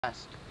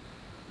Best.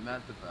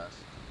 Not the best.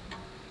 The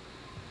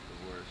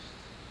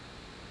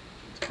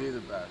worst. To be the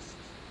best.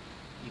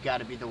 You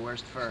gotta be the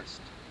worst first.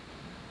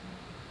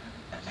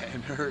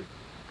 And hurt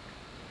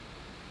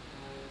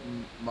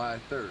my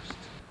thirst.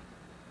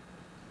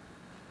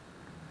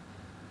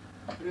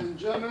 Ladies and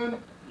gentlemen,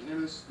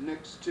 this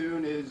next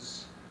tune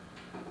is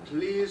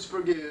Please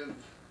Forgive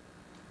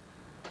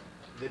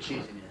The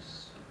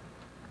cheesiness.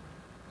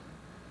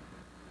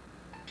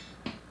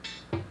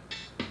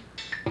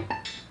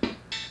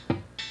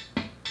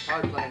 It's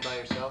hard playing by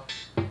yourself.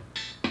 A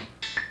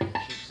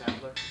cheap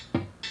sampler.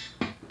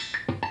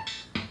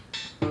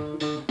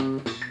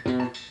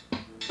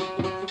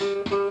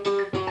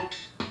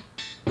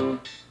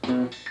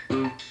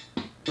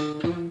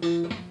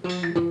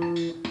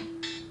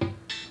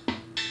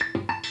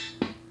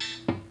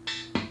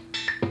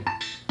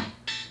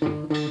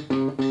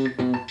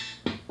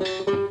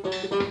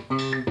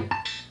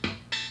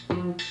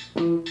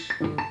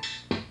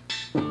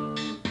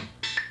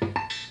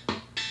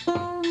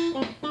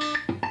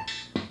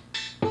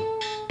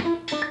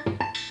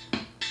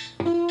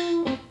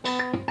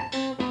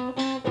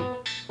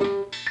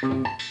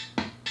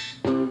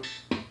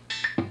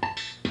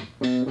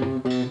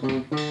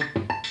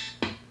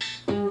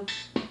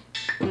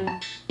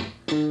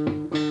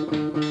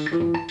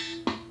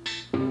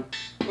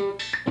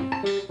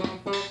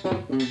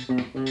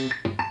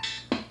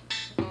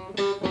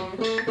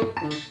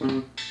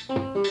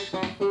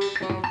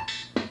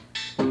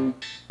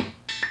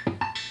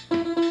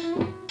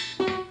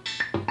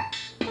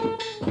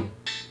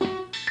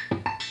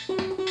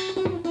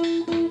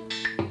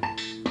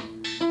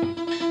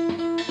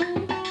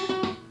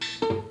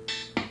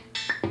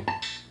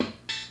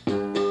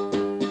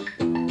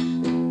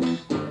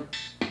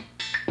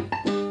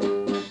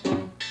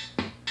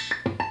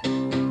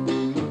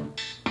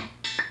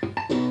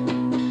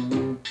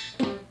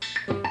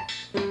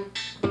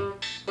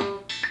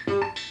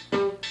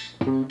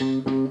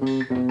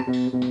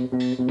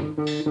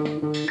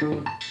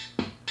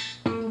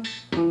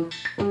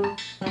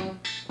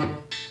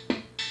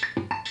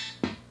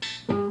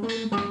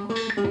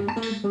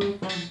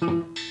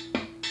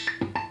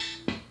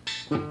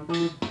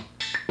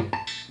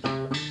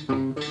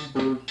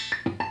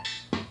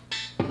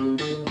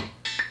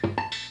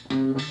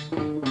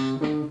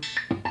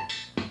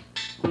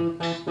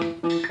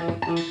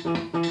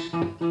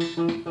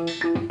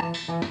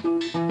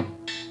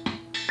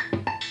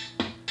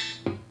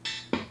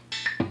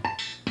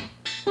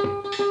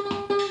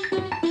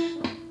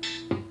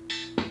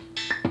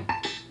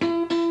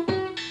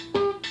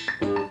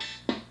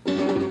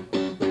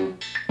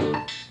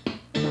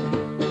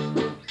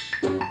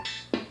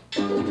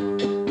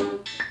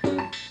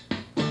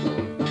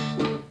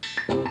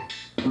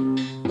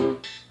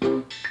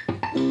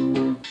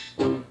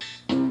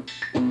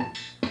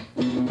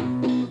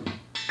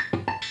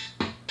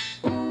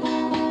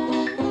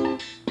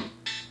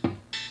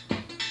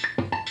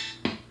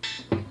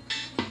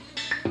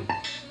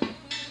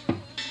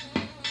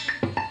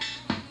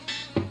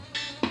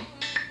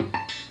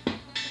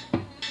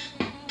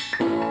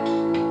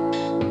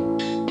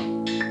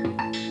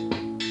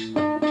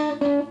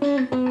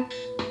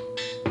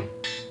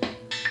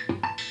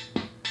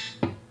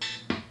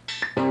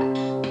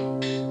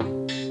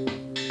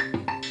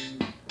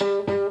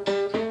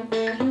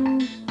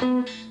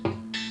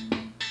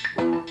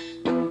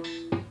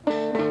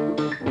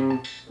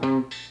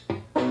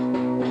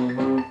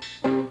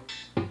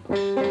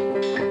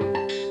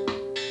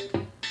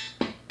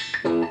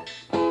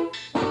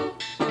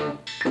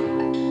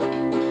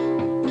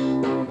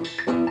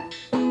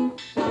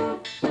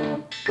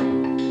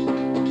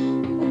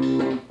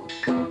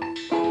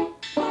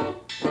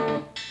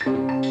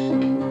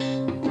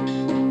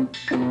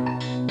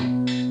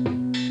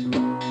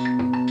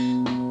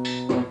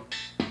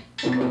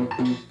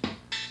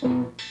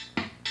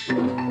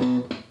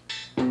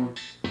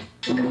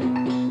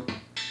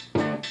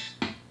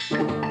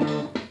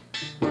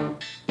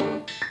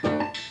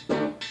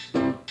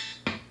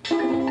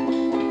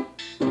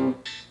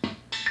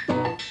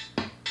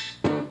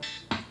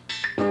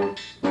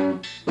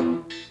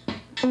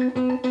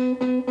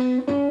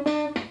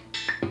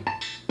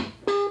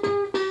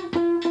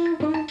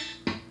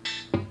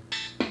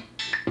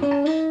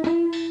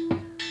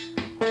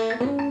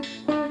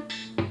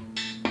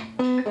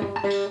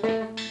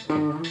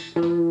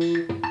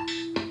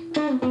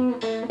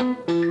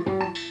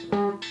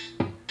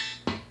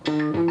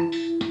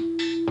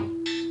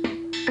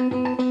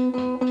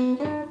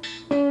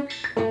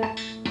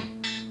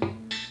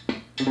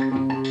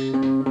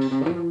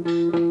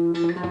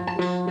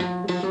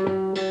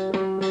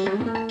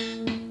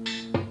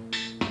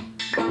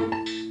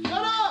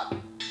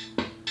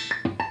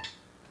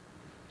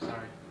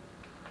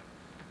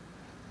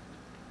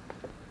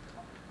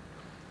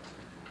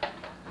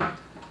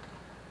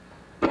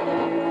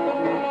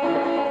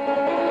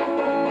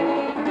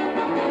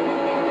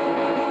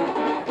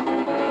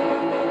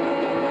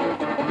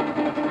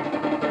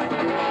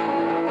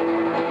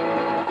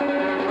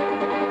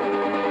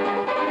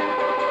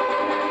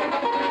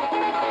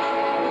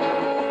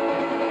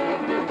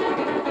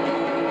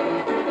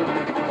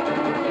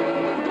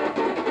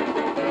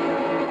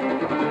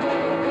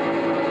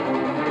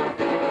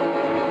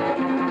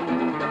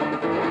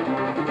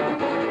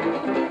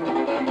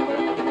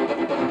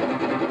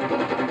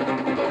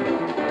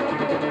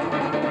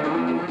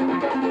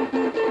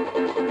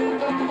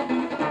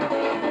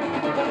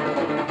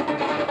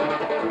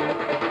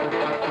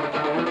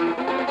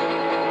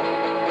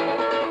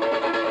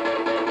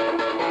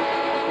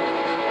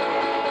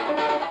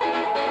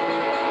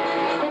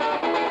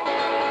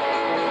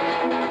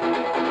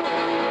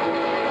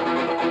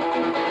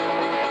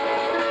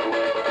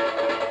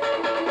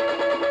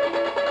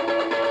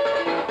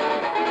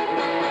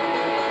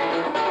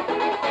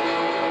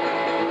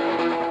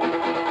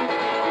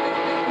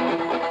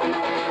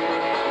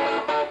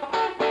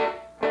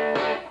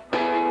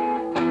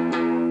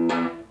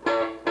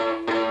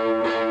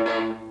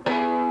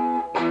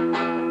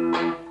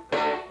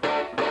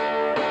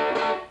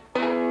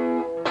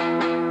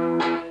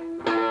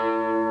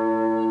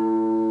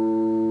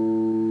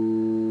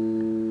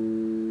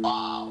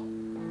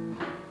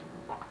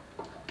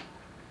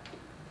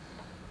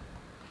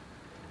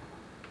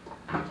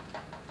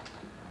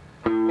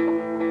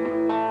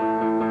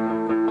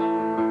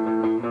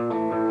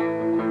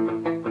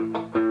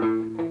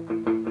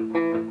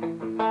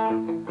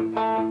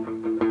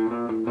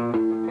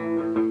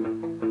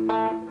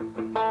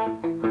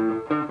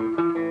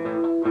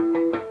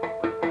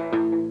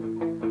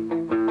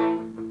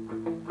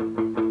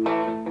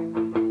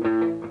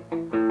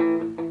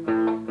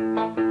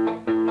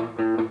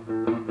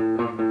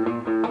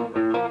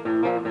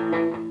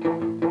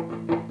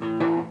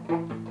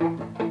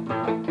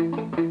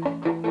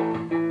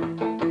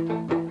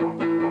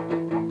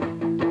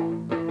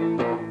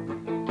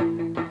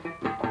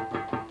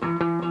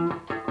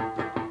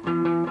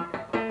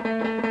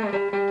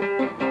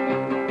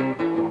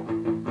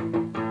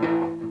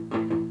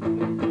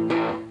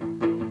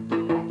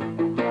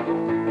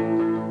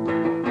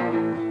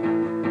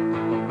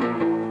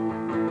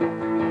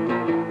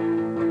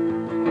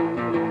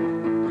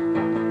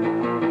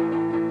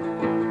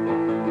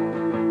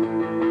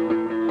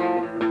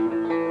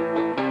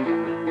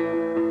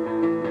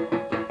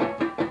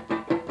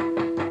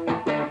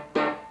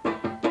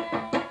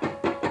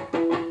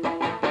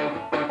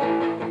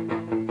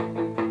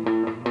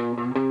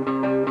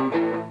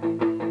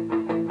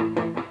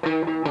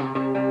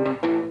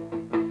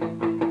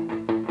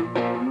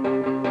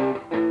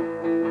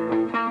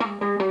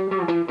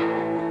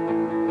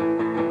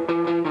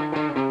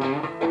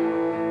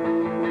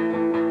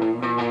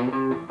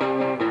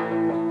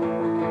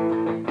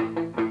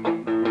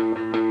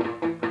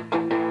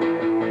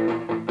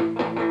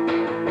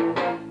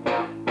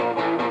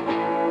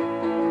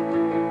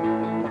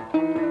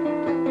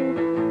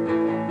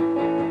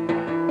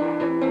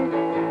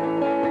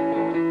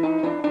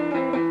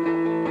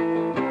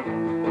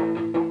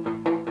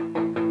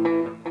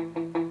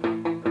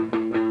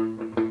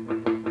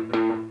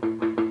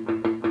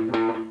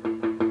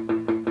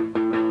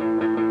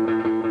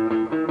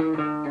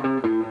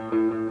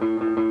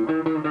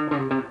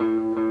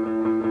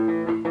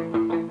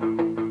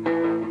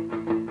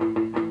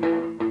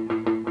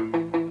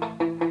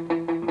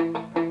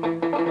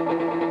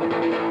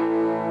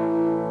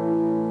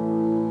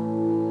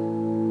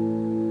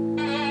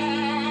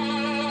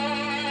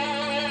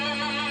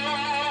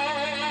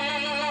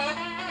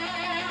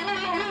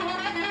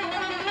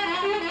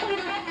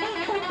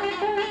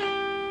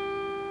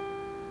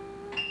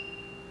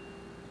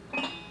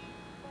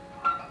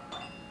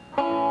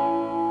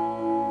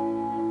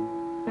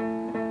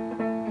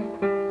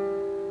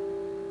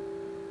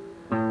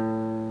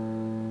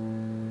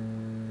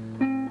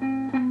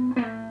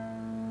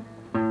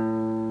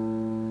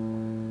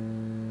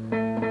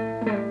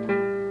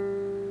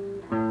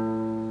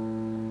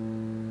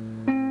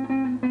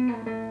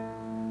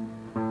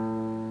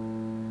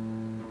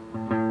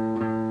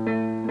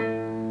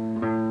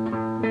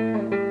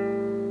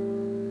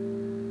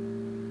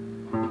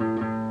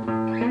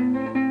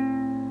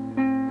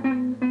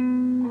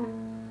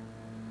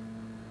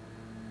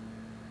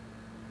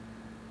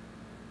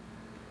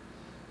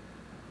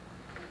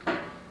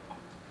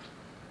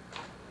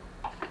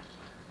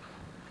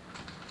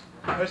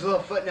 Here's a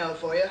little footnote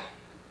for you.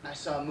 I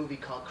saw a movie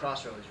called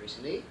Crossroads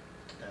recently.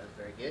 That was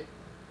very good,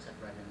 except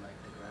for I didn't like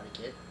the Karate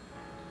Kid.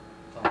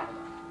 Oh, hold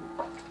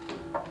on.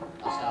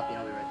 I'll stop you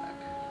and I'll be right back.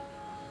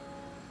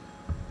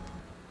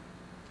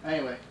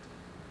 Anyway,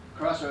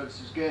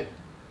 Crossroads is good,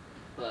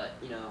 but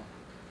you know,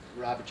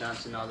 Robert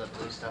Johnson, all the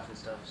police stuff and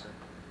stuff. So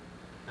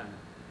I don't know.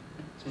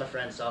 It's my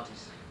friend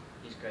Salty's.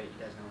 He's great. You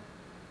guys know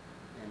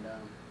him.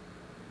 And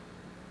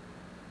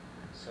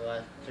so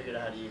I figured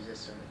out how to use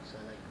this sort of. So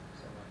I like it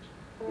so much.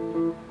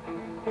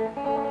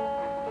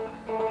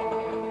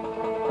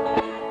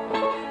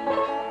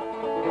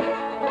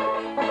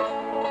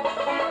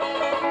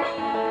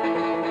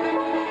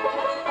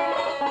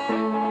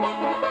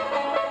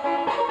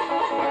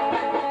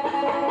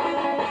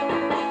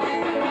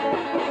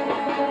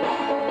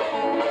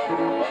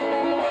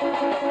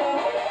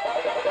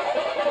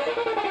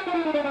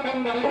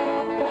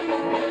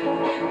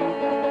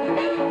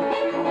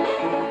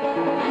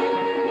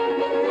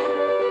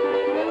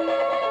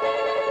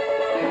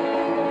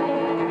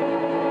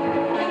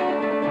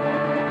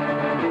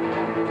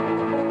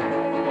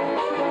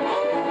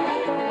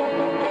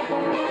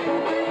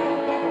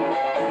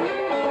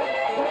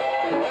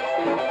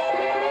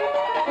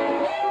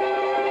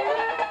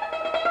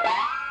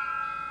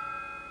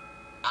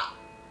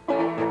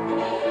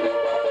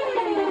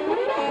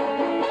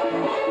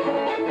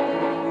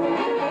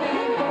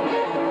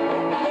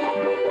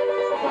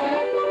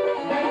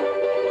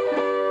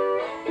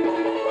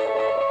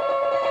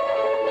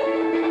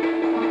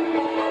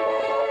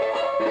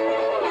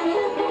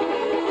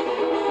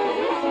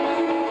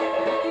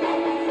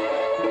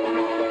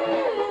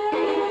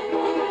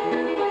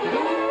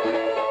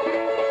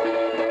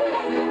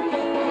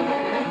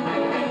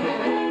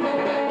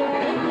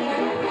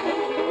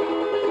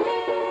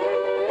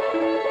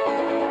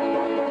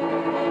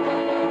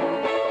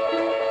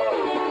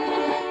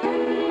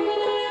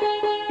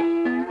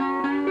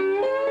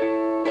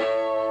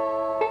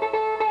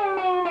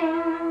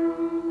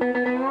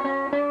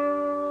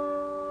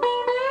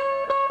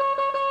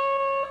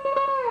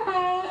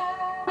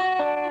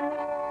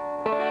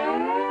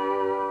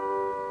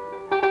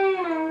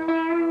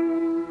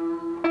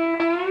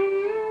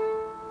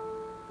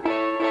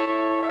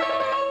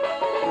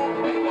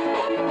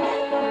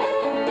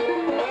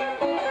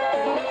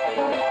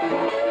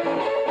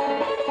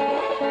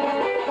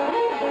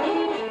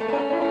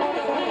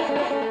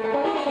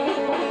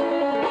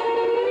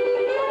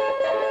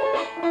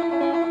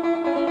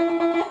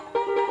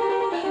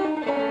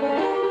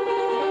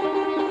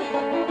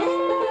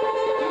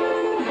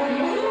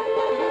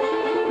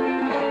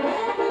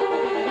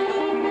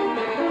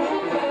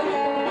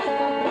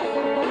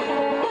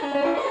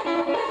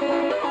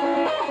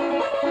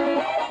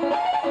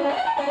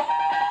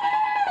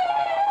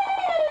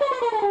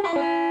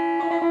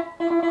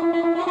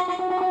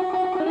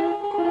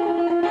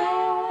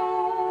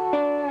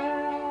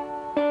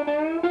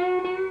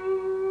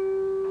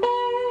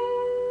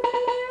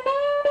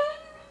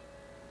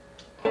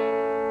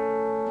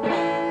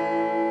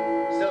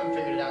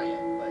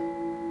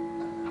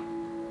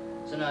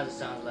 Sometimes it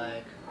sounds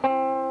like.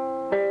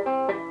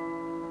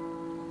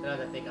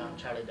 Sometimes I think I'm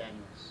Charlie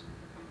Daniels.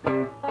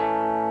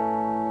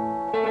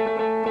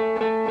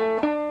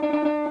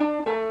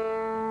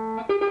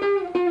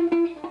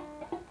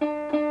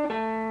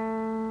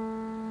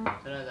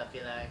 Sometimes I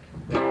feel like.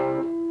 I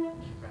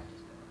should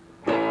practice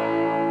more.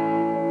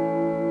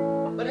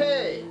 But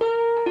hey!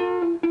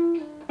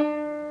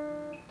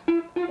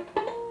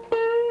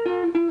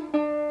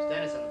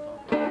 Stannis on the phone.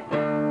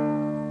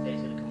 Said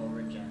he's gonna come over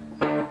and jam.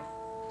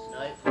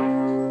 Tonight.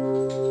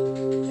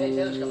 Hey,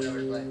 Taylor's coming over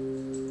to play.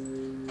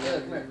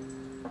 Taylor, come here.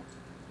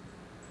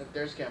 Look,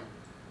 there's the camera.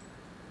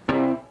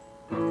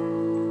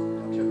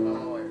 I'm tripping on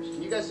my wires.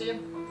 Can you guys see him?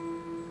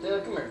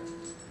 Taylor, come here.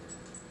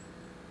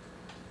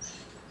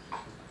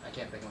 I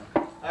can't pick him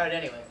up. Alright,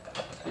 anyway.